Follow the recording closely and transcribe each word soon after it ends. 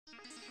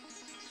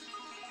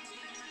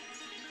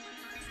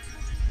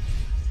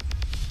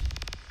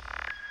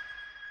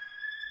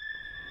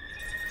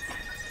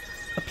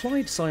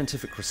Applied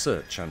scientific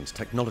research and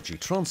technology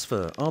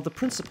transfer are the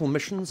principal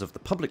missions of the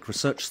Public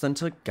Research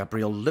Centre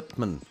Gabriel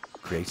Lippmann.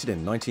 Created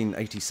in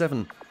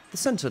 1987, the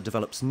centre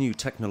develops new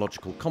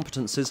technological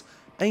competences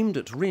aimed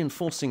at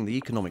reinforcing the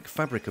economic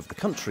fabric of the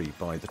country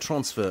by the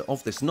transfer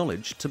of this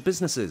knowledge to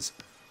businesses.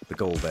 The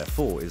goal,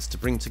 therefore, is to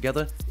bring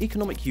together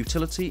economic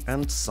utility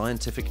and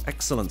scientific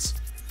excellence.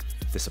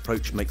 This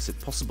approach makes it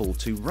possible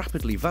to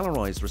rapidly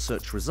valorise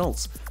research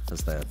results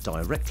as they are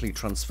directly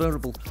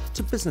transferable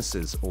to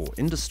businesses or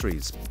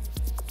industries.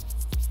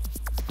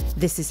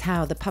 This is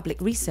how the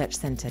Public Research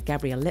Centre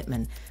Gabriel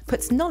Lippmann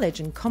puts knowledge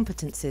and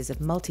competences of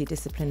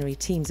multidisciplinary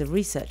teams of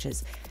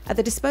researchers at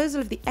the disposal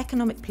of the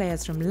economic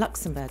players from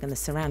Luxembourg and the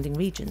surrounding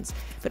regions,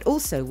 but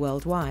also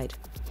worldwide.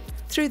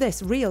 Through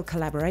this, real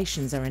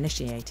collaborations are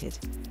initiated.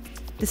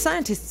 The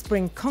scientists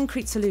bring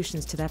concrete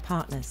solutions to their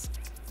partners.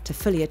 To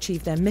fully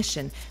achieve their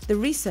mission, the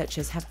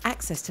researchers have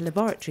access to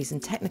laboratories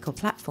and technical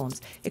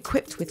platforms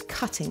equipped with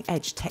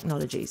cutting-edge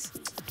technologies.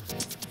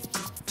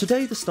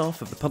 Today, the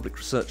staff of the Public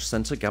Research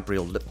Centre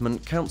Gabriel Lippmann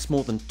counts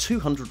more than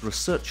 200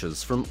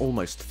 researchers from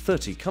almost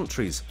 30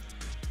 countries.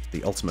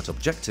 The ultimate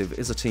objective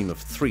is a team of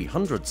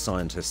 300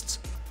 scientists.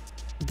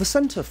 The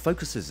centre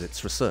focuses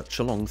its research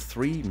along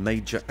three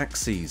major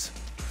axes: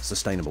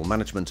 sustainable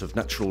management of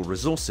natural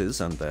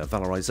resources and their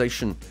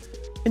valorisation,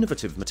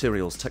 innovative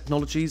materials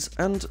technologies,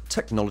 and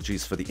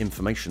technologies for the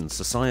information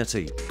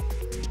society.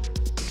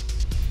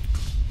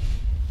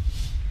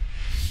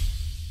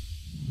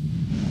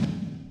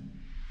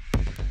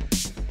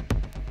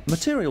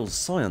 Materials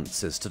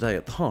science is today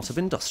at the heart of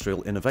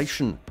industrial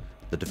innovation.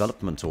 The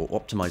development or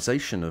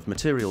optimization of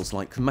materials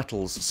like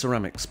metals,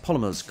 ceramics,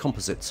 polymers,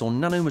 composites or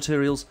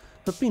nanomaterials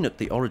have been at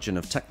the origin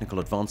of technical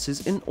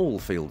advances in all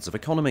fields of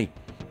economy.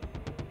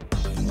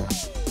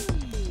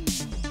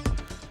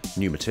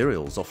 New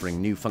materials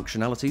offering new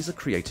functionalities are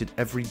created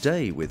every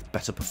day with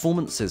better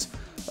performances,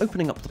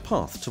 opening up the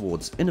path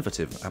towards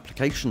innovative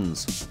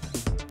applications.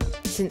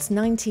 Since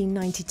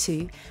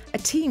 1992, a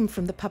team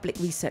from the Public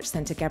Research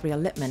Centre Gabriel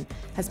Lippmann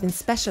has been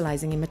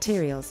specialising in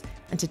materials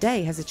and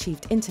today has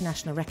achieved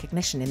international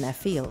recognition in their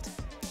field.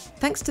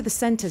 Thanks to the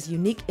centre's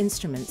unique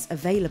instruments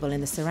available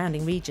in the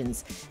surrounding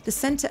regions, the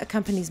centre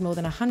accompanies more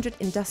than 100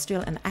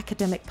 industrial and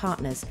academic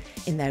partners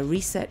in their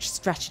research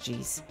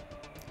strategies.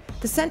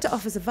 The centre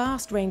offers a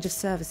vast range of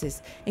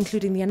services,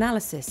 including the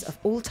analysis of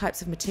all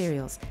types of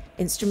materials,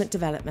 instrument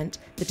development,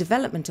 the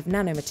development of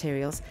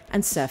nanomaterials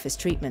and surface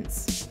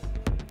treatments.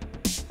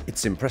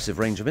 Its impressive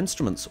range of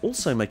instruments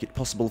also make it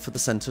possible for the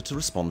centre to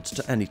respond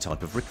to any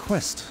type of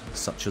request,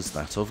 such as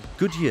that of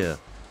Goodyear,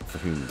 for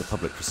whom the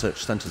Public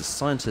Research Centre's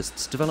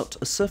scientists developed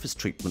a surface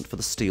treatment for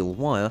the steel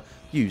wire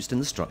used in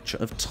the structure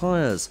of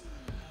tyres.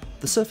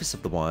 The surface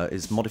of the wire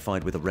is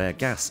modified with a rare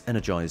gas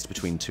energised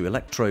between two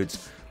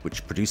electrodes,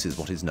 which produces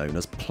what is known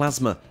as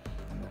plasma.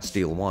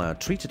 Steel wire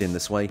treated in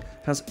this way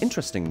has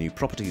interesting new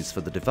properties for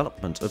the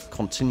development of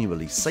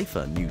continually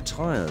safer new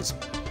tyres.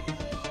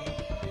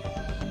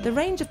 The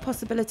range of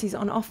possibilities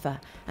on offer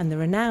and the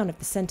renown of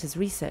the centre's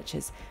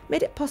researchers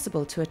made it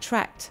possible to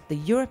attract the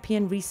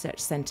European Research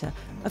Centre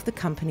of the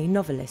company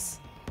Novelis.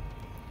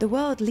 The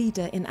world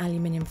leader in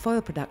aluminium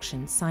foil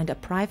production signed a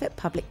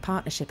private-public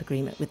partnership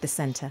agreement with the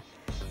centre.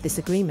 This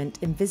agreement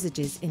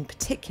envisages, in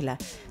particular,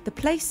 the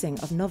placing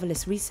of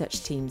Novelis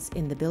research teams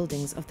in the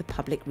buildings of the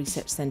Public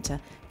Research Centre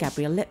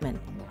Gabriel Lippmann.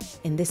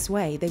 In this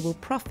way, they will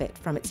profit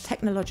from its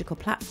technological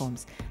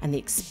platforms and the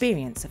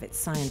experience of its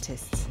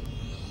scientists.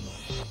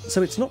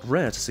 So it's not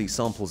rare to see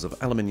samples of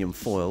aluminium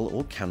foil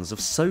or cans of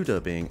soda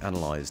being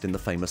analysed in the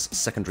famous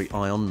secondary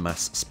ion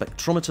mass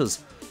spectrometers.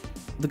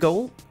 The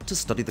goal? To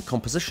study the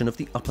composition of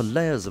the upper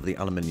layers of the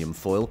aluminium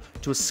foil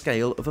to a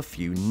scale of a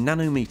few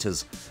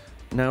nanometers.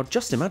 Now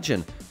just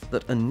imagine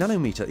that a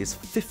nanometer is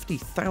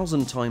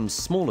 50,000 times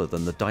smaller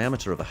than the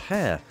diameter of a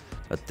hair.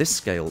 At this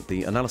scale,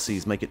 the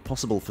analyses make it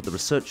possible for the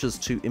researchers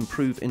to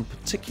improve in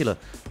particular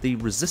the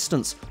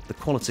resistance, the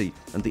quality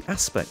and the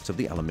aspect of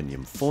the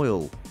aluminium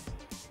foil.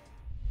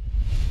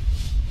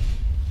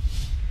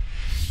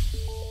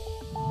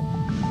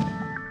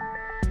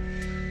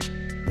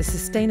 The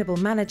sustainable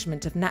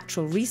management of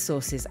natural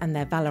resources and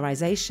their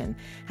valorisation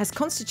has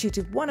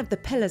constituted one of the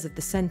pillars of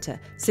the centre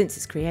since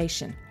its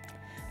creation.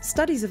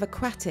 Studies of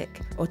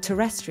aquatic or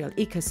terrestrial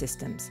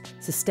ecosystems,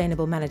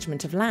 sustainable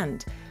management of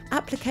land,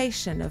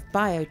 application of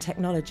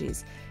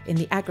biotechnologies in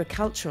the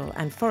agricultural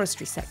and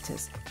forestry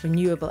sectors,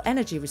 renewable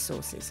energy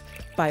resources,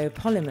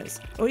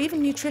 biopolymers, or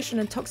even nutrition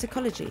and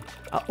toxicology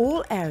are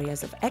all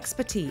areas of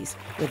expertise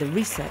where the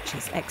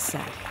researchers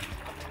excel.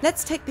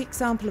 Let's take the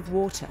example of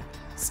water,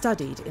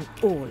 studied in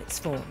all its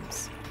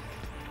forms.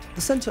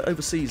 The centre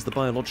oversees the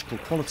biological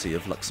quality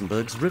of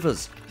Luxembourg's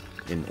rivers.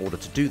 In order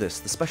to do this,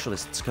 the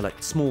specialists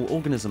collect small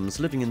organisms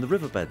living in the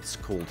riverbeds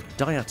called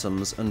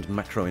diatoms and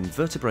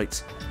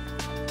macroinvertebrates.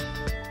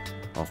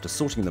 After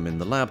sorting them in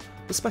the lab,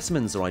 the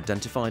specimens are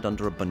identified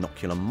under a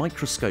binocular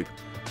microscope.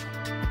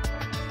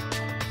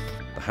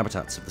 The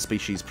habitats of the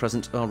species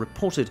present are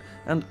reported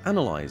and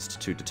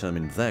analysed to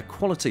determine their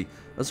quality,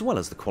 as well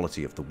as the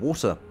quality of the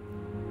water.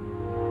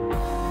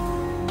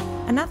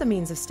 Another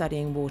means of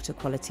studying water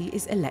quality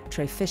is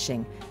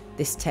electrofishing.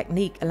 This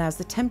technique allows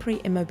the temporary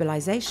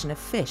immobilization of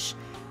fish,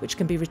 which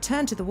can be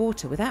returned to the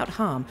water without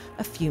harm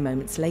a few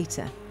moments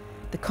later.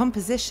 The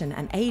composition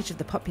and age of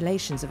the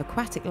populations of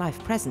aquatic life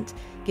present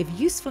give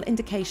useful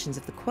indications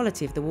of the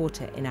quality of the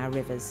water in our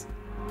rivers.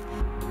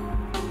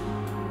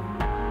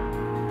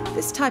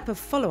 This type of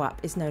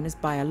follow-up is known as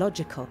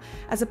biological,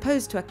 as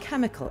opposed to a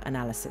chemical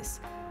analysis,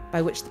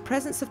 by which the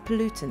presence of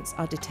pollutants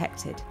are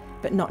detected,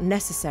 but not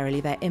necessarily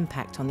their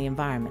impact on the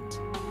environment.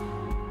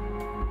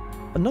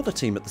 Another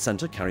team at the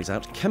centre carries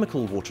out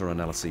chemical water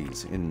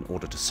analyses in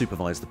order to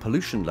supervise the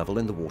pollution level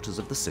in the waters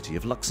of the city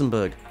of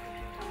Luxembourg.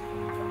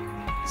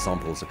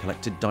 Samples are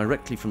collected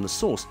directly from the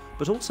source,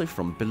 but also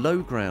from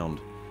below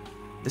ground.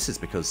 This is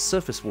because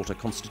surface water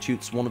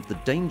constitutes one of the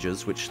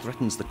dangers which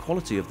threatens the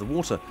quality of the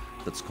water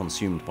that's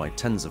consumed by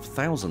tens of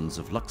thousands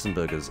of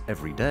Luxembourgers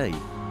every day.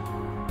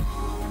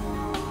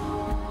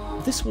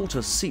 This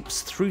water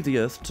seeps through the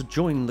earth to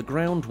join the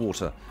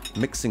groundwater,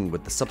 mixing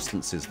with the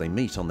substances they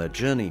meet on their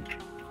journey.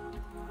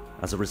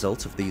 As a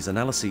result of these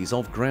analyses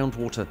of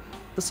groundwater,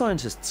 the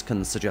scientists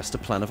can suggest a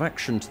plan of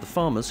action to the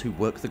farmers who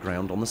work the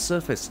ground on the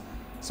surface,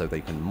 so they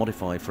can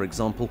modify, for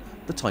example,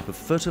 the type of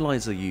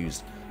fertiliser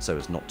used, so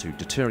as not to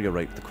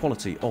deteriorate the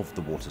quality of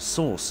the water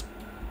source.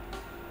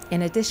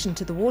 In addition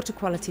to the water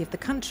quality of the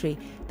country,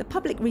 the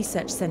Public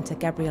Research Centre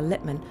Gabriel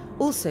Lippmann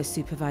also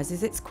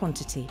supervises its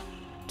quantity.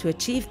 To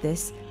achieve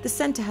this, the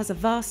centre has a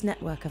vast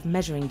network of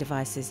measuring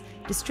devices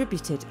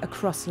distributed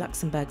across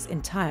Luxembourg's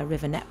entire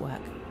river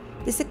network.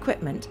 This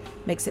equipment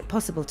makes it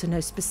possible to know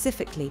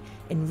specifically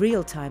in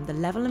real time the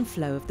level and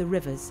flow of the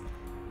rivers.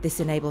 This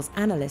enables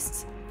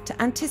analysts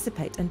to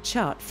anticipate and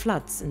chart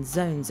floods and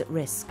zones at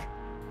risk.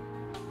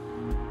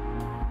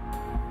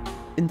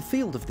 In the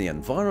field of the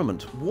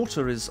environment,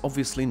 water is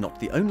obviously not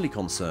the only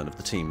concern of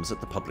the teams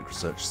at the Public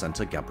Research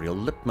Centre Gabriel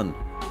Lippmann.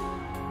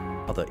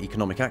 Other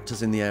economic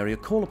actors in the area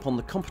call upon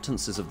the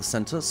competences of the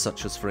centre,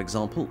 such as, for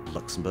example,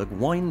 Luxembourg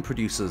wine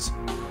producers.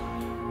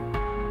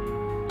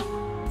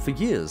 For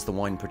years, the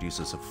wine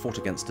producers have fought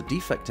against a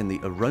defect in the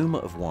aroma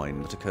of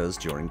wine that occurs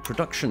during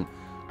production,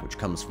 which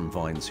comes from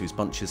vines whose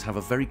bunches have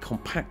a very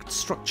compact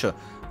structure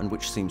and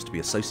which seems to be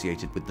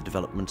associated with the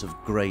development of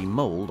grey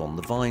mould on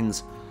the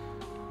vines.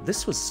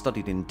 This was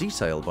studied in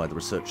detail by the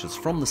researchers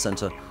from the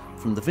centre,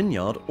 from the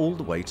vineyard all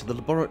the way to the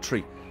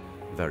laboratory.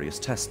 Various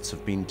tests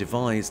have been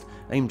devised,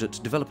 aimed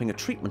at developing a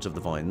treatment of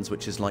the vines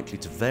which is likely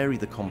to vary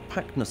the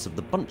compactness of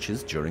the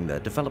bunches during their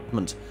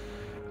development.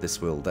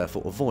 This will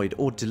therefore avoid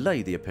or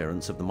delay the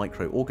appearance of the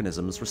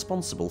microorganisms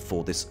responsible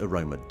for this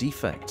aroma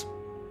defect.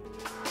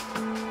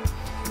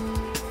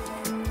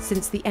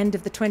 Since the end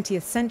of the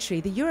 20th century,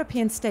 the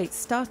European states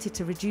started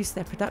to reduce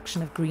their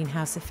production of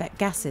greenhouse effect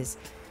gases.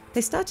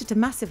 They started to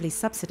massively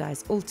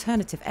subsidise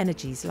alternative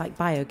energies like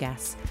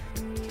biogas.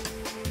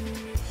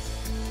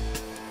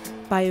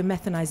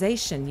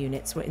 Biomethanization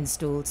units were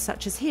installed,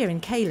 such as here in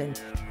Kalen.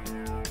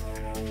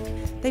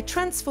 They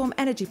transform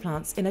energy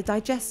plants in a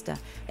digester,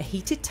 a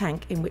heated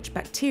tank in which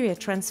bacteria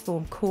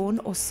transform corn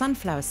or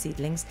sunflower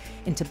seedlings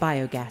into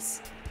biogas.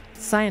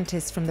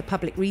 Scientists from the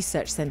Public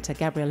Research Centre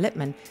Gabriel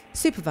Lippmann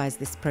supervise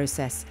this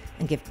process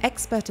and give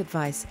expert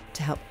advice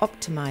to help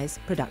optimise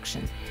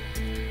production.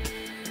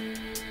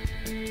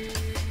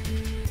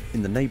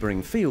 In the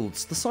neighbouring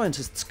fields, the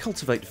scientists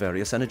cultivate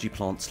various energy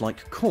plants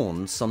like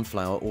corn,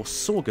 sunflower or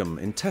sorghum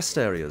in test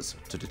areas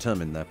to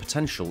determine their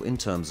potential in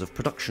terms of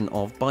production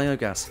of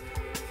biogas.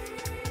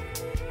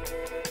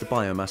 The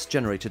biomass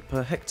generated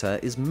per hectare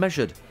is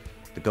measured.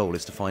 The goal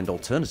is to find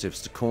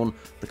alternatives to corn,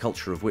 the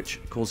culture of which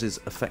causes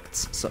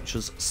effects such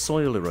as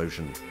soil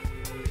erosion.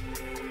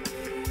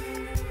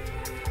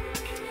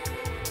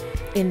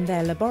 In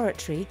their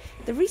laboratory,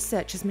 the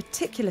researchers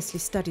meticulously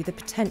study the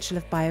potential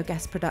of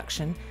biogas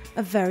production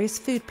of various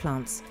food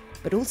plants,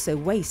 but also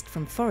waste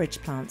from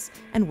forage plants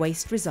and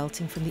waste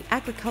resulting from the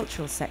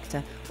agricultural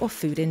sector or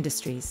food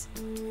industries.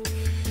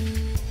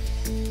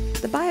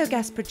 The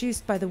biogas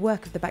produced by the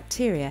work of the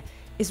bacteria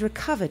is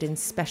recovered in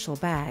special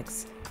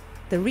bags.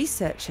 The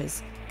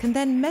researchers can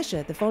then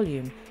measure the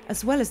volume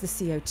as well as the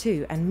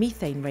CO2 and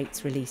methane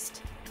rates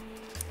released.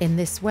 In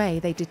this way,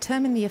 they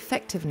determine the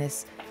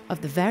effectiveness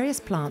of the various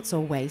plants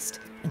or waste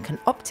and can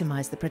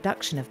optimise the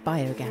production of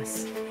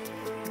biogas.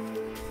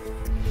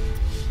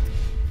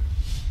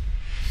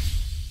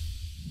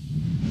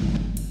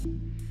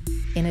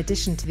 In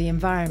addition to the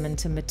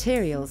environment and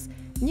materials,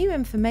 new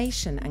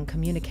information and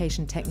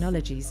communication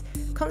technologies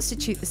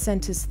constitute the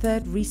Centre's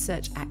third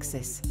research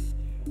axis.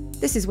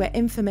 This is where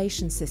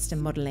information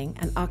system modelling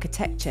and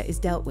architecture is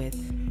dealt with,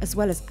 as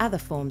well as other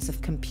forms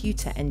of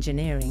computer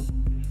engineering.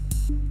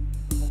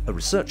 A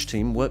research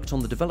team worked on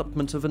the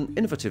development of an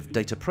innovative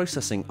data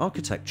processing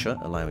architecture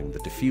allowing the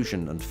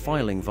diffusion and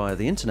filing via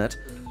the internet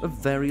of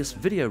various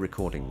video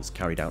recordings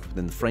carried out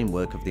within the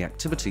framework of the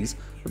activities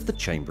of the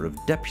Chamber of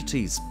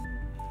Deputies.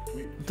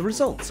 The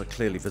results are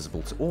clearly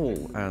visible to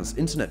all, as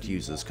internet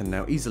users can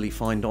now easily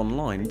find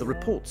online the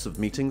reports of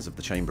meetings of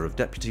the Chamber of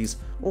Deputies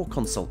or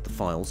consult the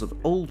files of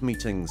old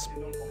meetings.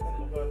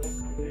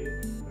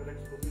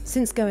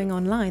 Since going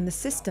online, the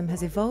system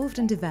has evolved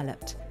and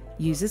developed.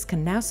 Users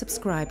can now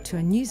subscribe to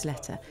a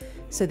newsletter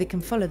so they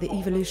can follow the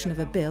evolution of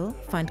a bill,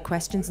 find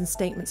questions and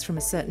statements from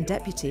a certain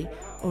deputy,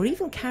 or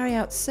even carry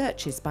out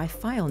searches by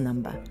file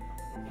number.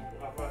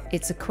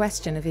 It's a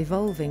question of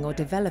evolving or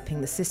developing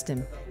the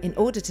system in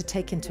order to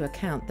take into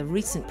account the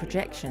recent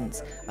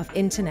projections of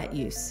internet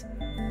use.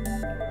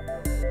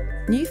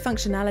 New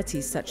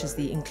functionalities such as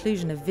the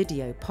inclusion of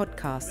video,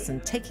 podcasts,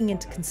 and taking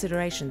into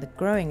consideration the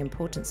growing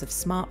importance of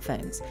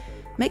smartphones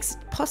makes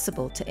it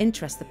possible to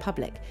interest the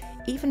public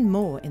even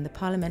more in the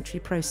parliamentary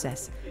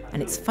process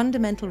and its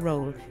fundamental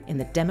role in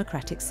the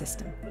democratic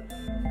system.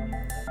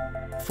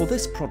 For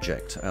this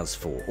project, as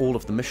for all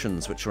of the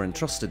missions which are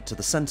entrusted to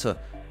the Centre,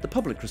 the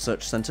Public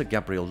Research Centre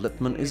Gabriel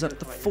Lippmann is at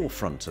the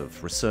forefront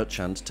of research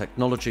and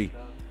technology.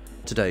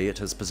 Today it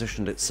has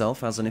positioned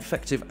itself as an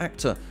effective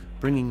actor,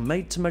 bringing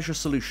made-to-measure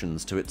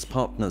solutions to its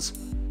partners,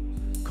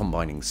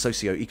 combining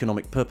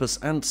socio-economic purpose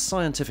and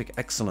scientific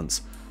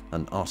excellence,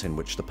 an art in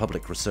which the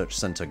Public Research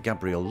Centre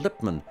Gabriel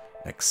Lippmann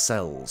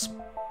excels.